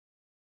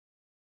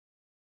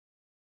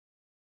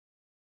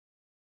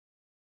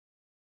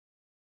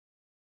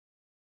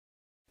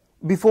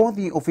Before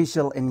the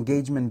official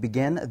engagement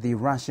began, the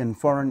Russian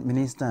Foreign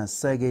Minister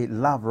Sergey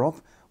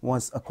Lavrov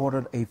was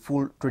accorded a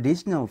full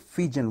traditional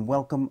Fijian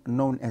welcome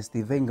known as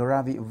the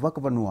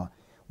Bainimarama,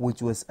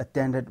 which was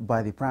attended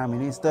by the Prime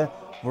Minister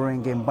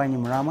Voreqe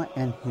Bainimarama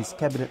and his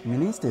cabinet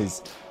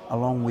ministers,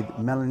 along with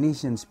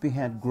Melanesian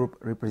Spearhead Group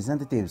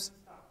representatives.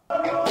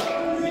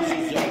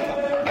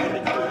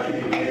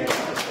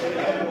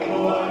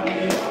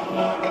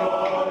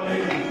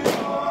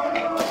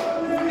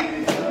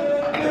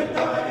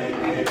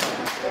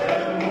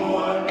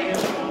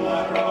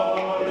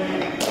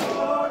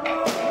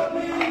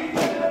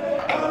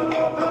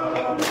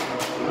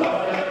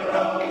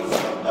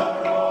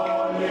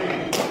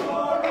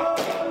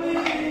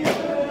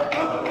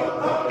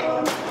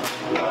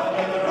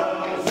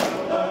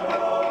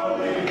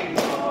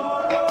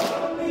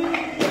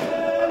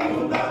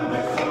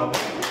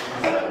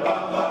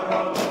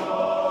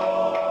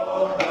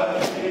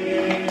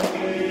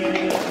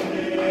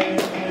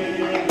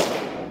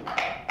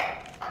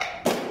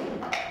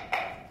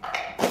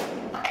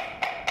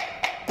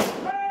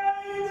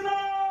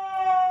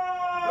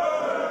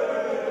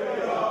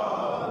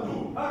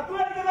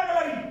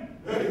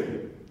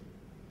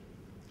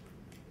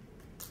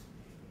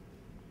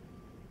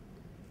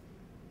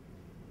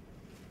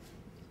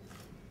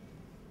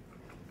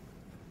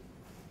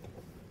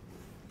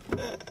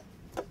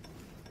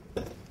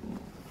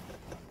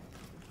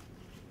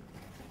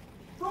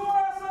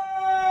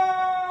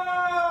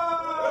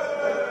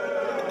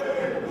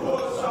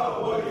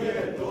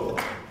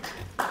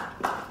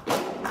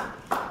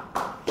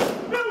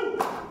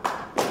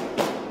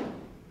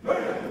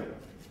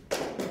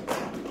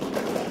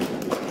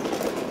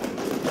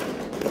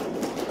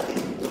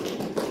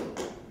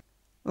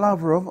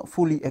 Lavrov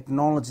fully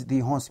acknowledged the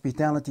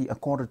hospitality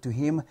accorded to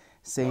him,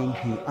 saying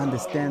he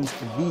understands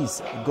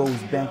this goes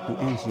back to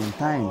ancient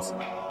times.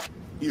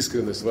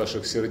 Искренность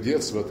ваших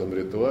сердец в этом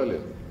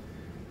ритуале,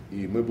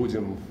 и мы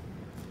будем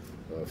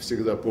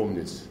всегда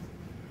помнить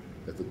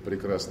этот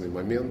прекрасный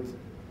момент,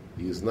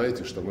 и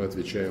знайте, что мы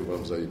отвечаем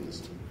вам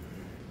взаимностью.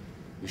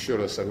 Еще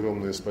раз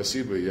огромное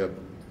спасибо, я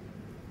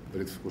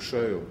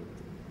предвкушаю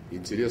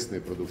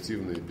интересные,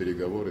 продуктивные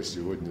переговоры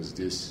сегодня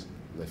здесь,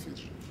 на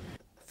Фиджи.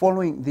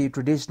 Following the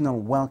traditional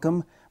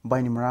welcome,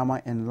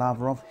 Bainimarama and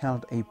Lavrov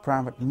held a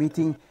private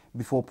meeting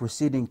before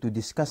proceeding to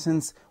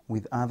discussions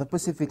with other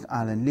Pacific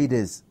Island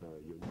leaders.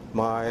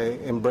 My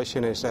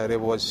impression is that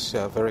it was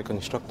very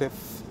constructive.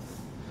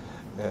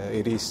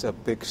 It is a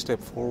big step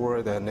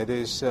forward, and it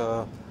is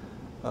a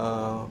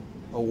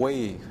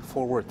way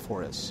forward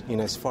for us in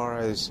as far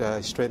as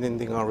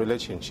strengthening our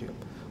relationship.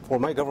 For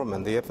my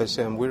government, the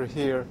FSM, we're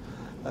here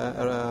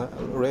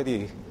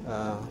ready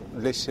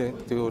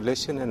to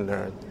listen and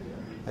learn.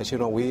 As you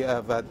know, we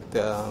have had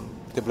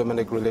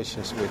diplomatic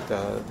relations with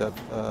the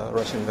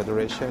Russian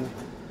Federation,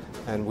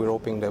 and we're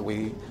hoping that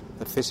the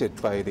visit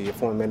by the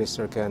Foreign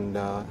Minister can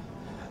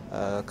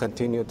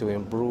continue to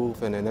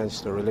improve and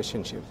enhance the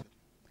relationship.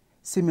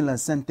 Similar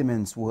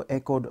sentiments were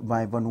echoed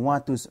by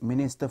Vanuatu's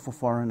Minister for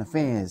Foreign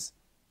Affairs.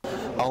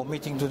 Our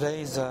meeting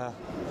today is a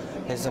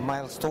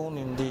milestone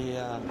in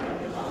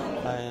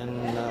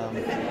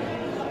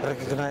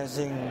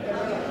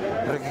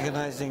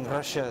recognizing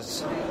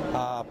Russia's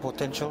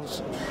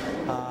potentials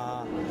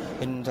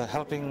in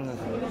helping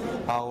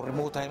our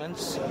remote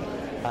islands,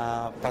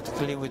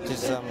 particularly with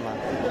this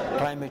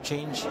climate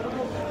change.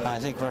 I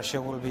think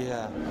Russia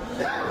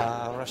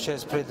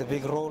has played a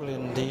big role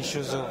in the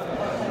issues of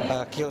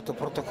Kyoto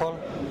Protocol,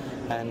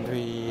 and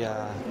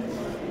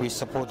we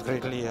support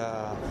greatly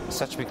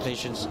such big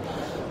nations.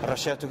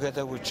 Russia,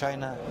 together with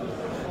China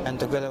and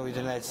together with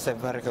the United States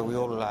of America, we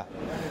all,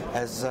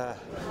 as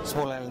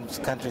small island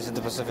countries in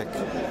the Pacific,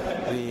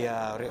 we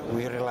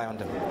rely on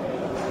them.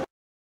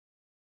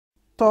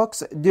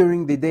 Talks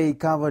during the day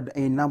covered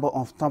a number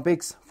of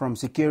topics from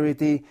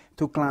security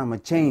to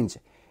climate change.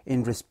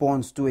 In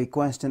response to a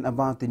question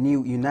about the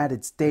new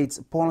United States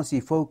policy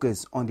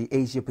focus on the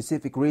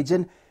Asia-Pacific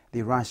region,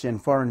 the Russian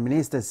Foreign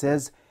Minister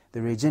says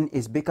the region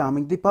is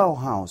becoming the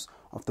powerhouse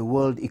of the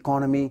world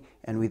economy,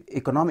 and with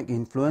economic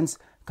influence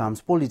comes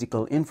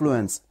political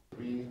influence.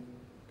 We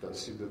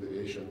consider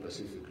the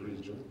Asian-Pacific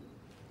region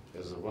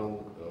as one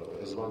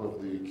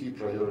of the key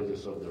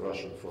priorities of the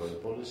Russian foreign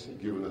policy,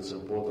 given its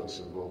importance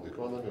in world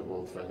economy,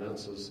 world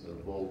finances,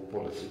 and world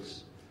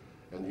politics,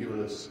 and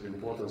given its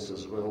importance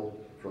as well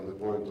from the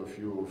point of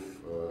view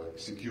of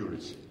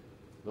security,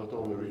 not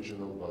only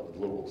regional but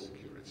global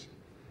security.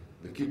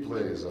 The key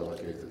players are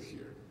located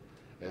here.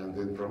 And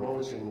in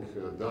promoting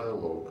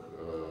dialogue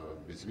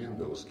between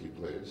those key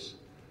players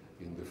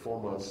in the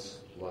formats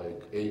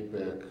like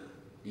APEC,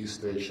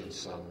 East Asian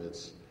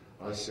summits,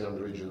 ASEAN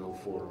Regional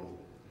Forum,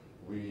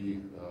 we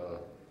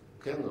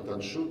cannot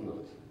and should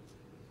not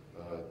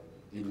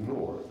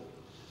ignore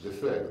the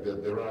fact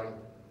that there are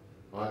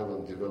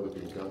island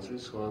developing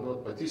countries who are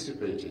not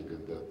participating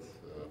in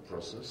that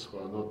process, who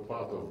are not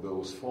part of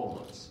those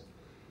formats.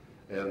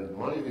 And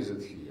my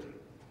visit here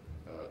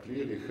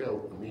clearly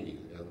helped me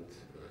and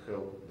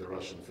helped the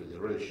Russian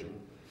Federation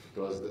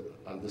to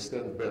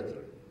understand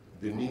better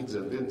the needs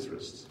and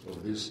interests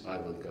of these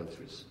island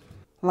countries.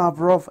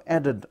 Lavrov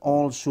added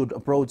all should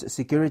approach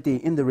security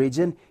in the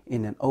region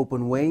in an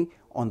open way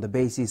on the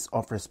basis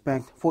of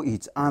respect for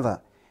each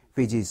other.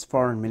 Fiji's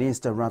Foreign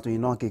Minister Ratu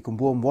Inoke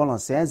Kuabuabola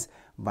says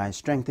by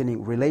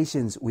strengthening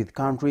relations with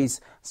countries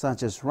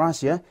such as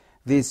Russia,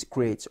 this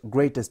creates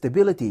greater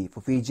stability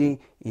for Fiji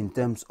in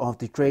terms of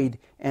the trade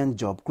and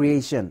job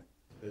creation.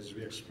 As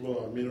we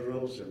explore our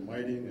minerals and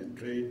mining and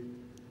trade,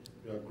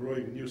 we are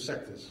growing new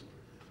sectors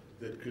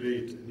that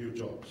create new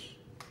jobs.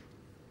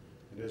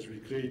 And as we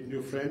create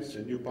new friends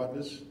and new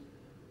partners,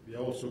 we are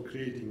also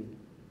creating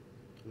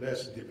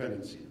less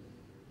dependency,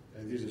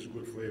 and this is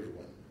good for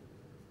everyone.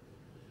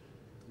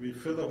 We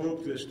further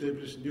hope to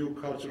establish new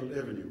cultural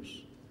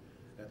avenues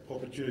and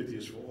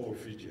opportunities for all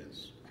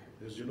Fijians.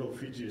 As you know,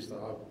 Fiji is the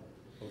hub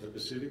of the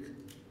Pacific,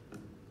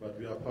 but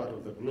we are part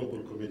of the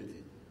global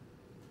community,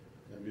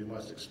 and we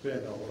must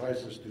expand our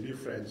horizons to new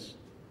friends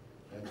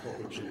and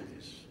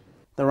opportunities.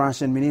 The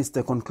Russian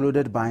minister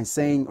concluded by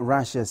saying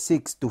Russia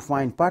seeks to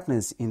find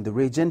partners in the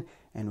region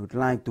and would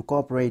like to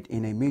cooperate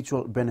in a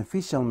mutual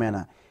beneficial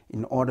manner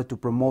in order to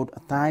promote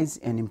ties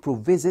and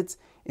improve visits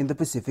in the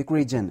Pacific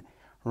region.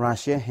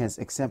 Russia has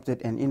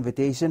accepted an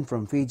invitation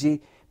from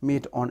Fiji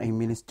meet on a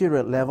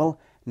ministerial level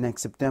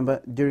next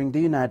September during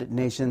the United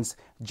Nations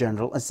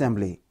General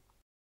Assembly.